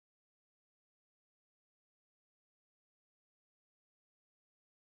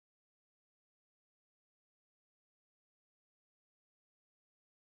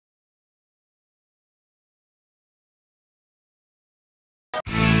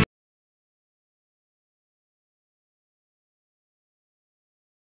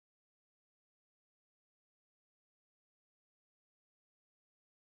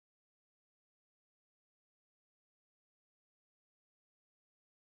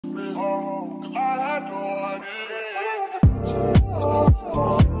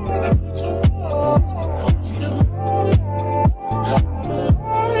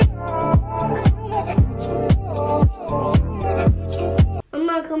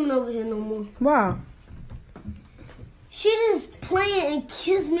coming over here no more. Why? She just playing and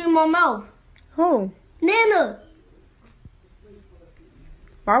kissed me in my mouth. Who? Nana.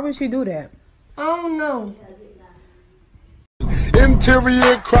 Why would she do that? I don't know.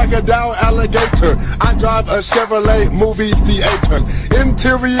 Interior crocodile alligator. I drive a Chevrolet movie theater.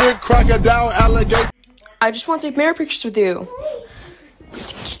 Interior crocodile alligator. I just want to take mirror pictures with you.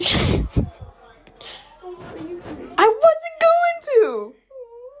 I wasn't going to.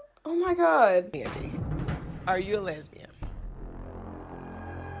 Oh my god. Andy, are you a lesbian?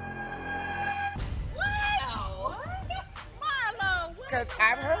 Because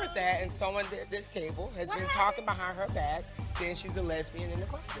I've heard that, and someone at this table has been talking behind her back, saying she's a lesbian in the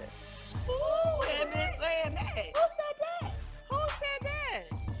closet. Who has been saying that? Who said that? Who said that?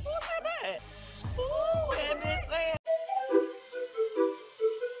 Who said that? Who has been saying?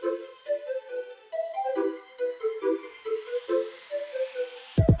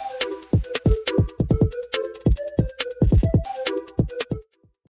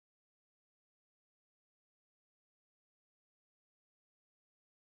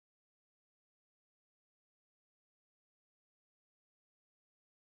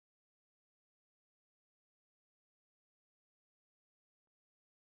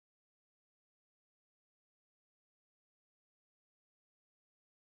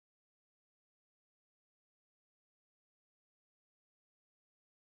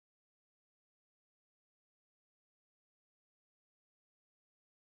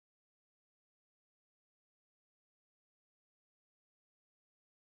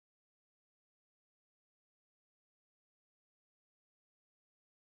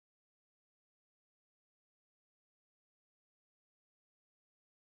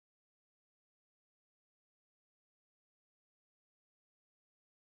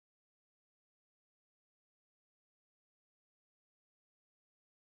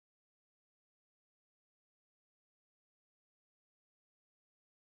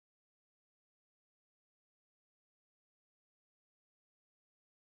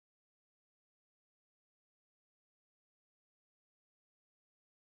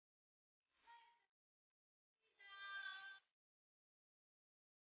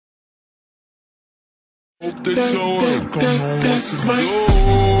 That's my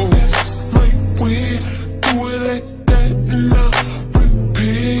way. Do it like that and I'll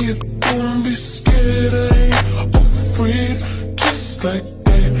repeat. Don't be scared, I ain't afraid. Just like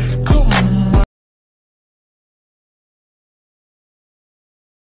that, come on.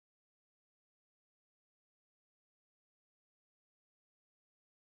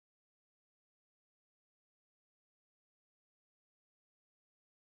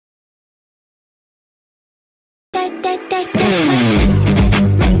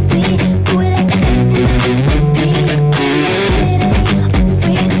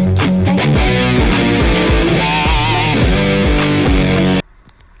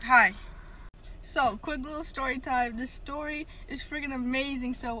 Hi. So, quick little story time. This story is freaking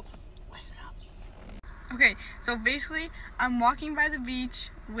amazing, so listen up. Okay, so basically, I'm walking by the beach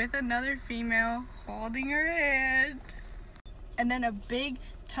with another female holding her hand. And then a big,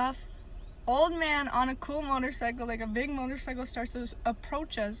 tough, old man on a cool motorcycle, like a big motorcycle, starts to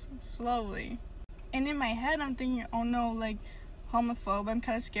approach us slowly. And in my head, I'm thinking, oh no, like, homophobe. I'm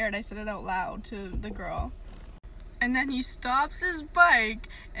kind of scared. I said it out loud to the girl. And then he stops his bike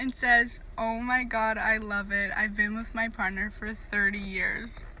and says, oh my god, I love it. I've been with my partner for 30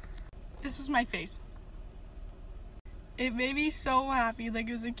 years. This was my face. It made me so happy. Like,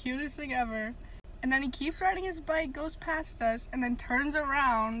 it was the cutest thing ever. And then he keeps riding his bike, goes past us, and then turns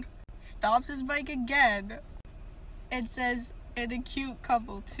around, stops his bike again, and says, and a cute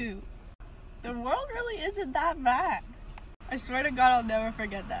couple too. The world really isn't that bad. I swear to God, I'll never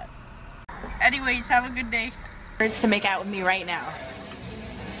forget that. Anyways, have a good day. To make out with me right now.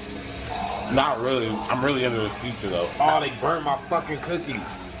 Not really. I'm really into this pizza though. Oh, they burned my fucking cookies.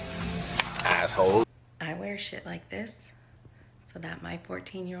 Asshole. I wear shit like this so that my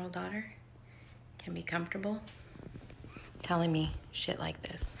 14-year-old daughter can be comfortable telling me shit like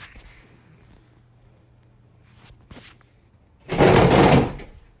this.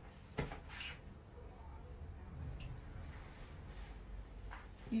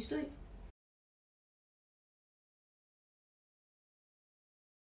 You sleep?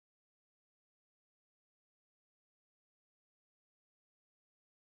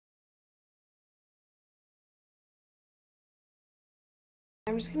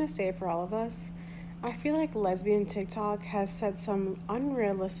 I'm just gonna say it for all of us. I feel like lesbian TikTok has set some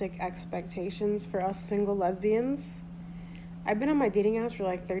unrealistic expectations for us single lesbians. I've been on my dating apps for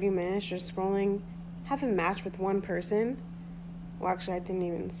like 30 minutes just scrolling, haven't matched with one person, Well, actually, I didn't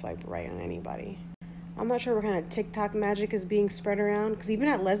even swipe right on anybody. I'm not sure what kind of TikTok magic is being spread around, because even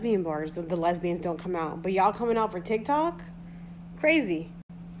at lesbian bars, the lesbians don't come out. But y'all coming out for TikTok? Crazy.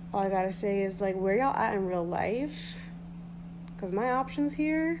 All I gotta say is, like, where y'all at in real life? Because my options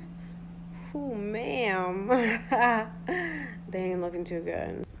here, ooh, ma'am. They ain't looking too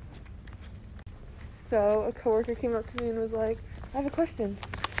good. So a coworker came up to me and was like, I have a question.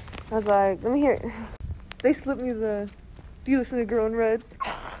 I was like, let me hear it. They slipped me the, do you listen to Girl in Red?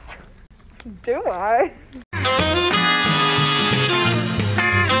 Do I?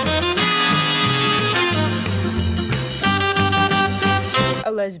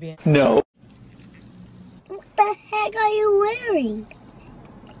 A lesbian. No. What the heck are you wearing?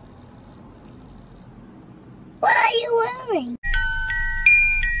 What are you wearing?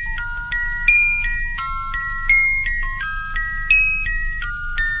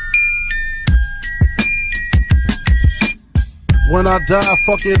 When I die,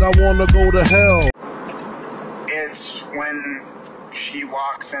 fuck it, I wanna go to hell. It's when she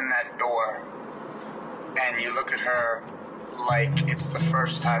walks in that door and you look at her like it's the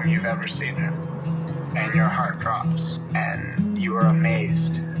first time you've ever seen her, and your heart drops and you are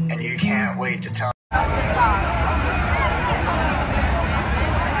amazed and you can't wait to tell.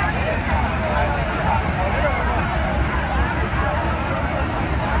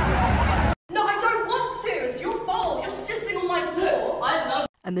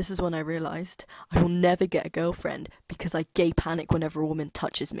 And this is when I realised I will never get a girlfriend because I gay panic whenever a woman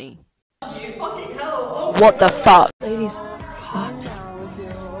touches me. You fucking hell! What the fuck? Ladies are hot.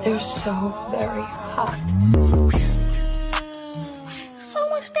 They're so very hot. So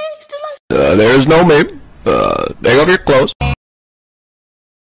much things to like. There's no me. Take off your clothes.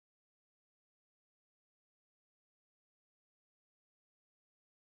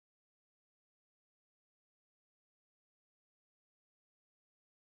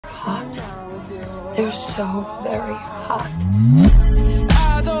 Hot. They're so very hot.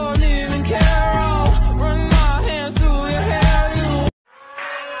 I don't even care. I'll run my hands through your hair.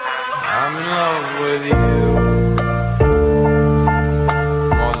 I'm in love with you.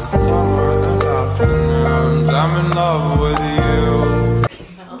 More than summer and afternoons. I'm in love with you.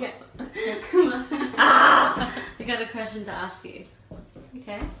 Okay. I got a question to ask you.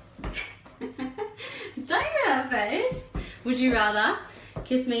 Okay? Don't you have a face? Would you rather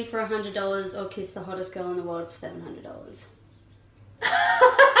kiss me for $100 or kiss the hottest girl in the world for $700?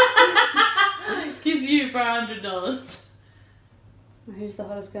 Kiss you for $100. Who's the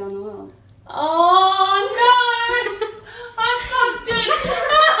hottest girl in the world? Oh no! I fucked it!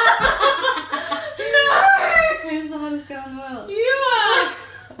 No! Who's the hottest girl in the world? You are!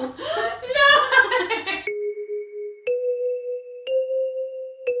 No!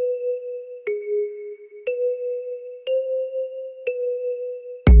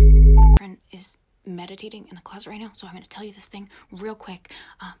 Is meditating in the closet right now, so I'm going to tell you this thing real quick.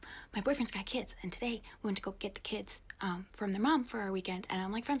 My boyfriend's got kids, and today we went to go get the kids from their mom for our weekend, and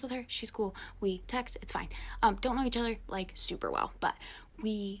I'm like friends with her. She's cool. We text. It's fine. Don't know each other like super well, but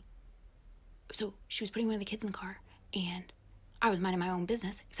so she was putting one of the kids in the car, and I was minding my own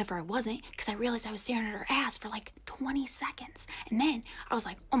business, except for I wasn't, because I realized I was staring at her ass for like 20 seconds, and then I was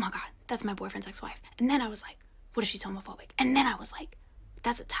like, oh my god, that's my boyfriend's ex-wife. And then I was like, what if she's homophobic? And then I was like,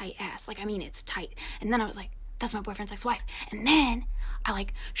 that's a tight ass. Like, I mean, it's tight. And then I was like, that's my boyfriend's ex-wife. And then I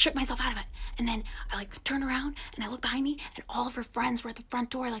like shook myself out of it. And then I like turned around and I looked behind me, and all of her friends were at the front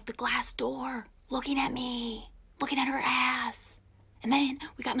door, like the glass door, looking at me, looking at her ass. And then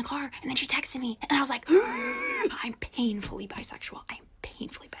we got in the car, and then she texted me, and I was like, I'm painfully bisexual. I am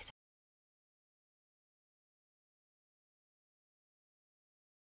painfully bisexual.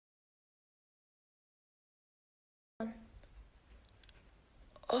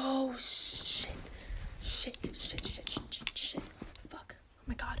 Oh, shit. Shit. Fuck. Oh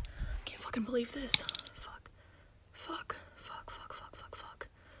my god. I can't fucking believe this. Fuck.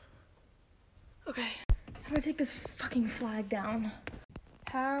 Okay. How do I take this fucking flag down?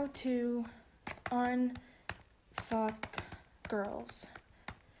 How to unfuck girls.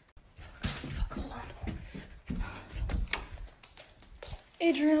 Fuck, hold on.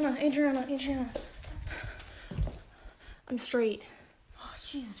 Adriana. I'm straight.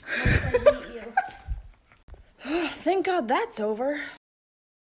 Jesus Christ, I hate you. Thank God that's over.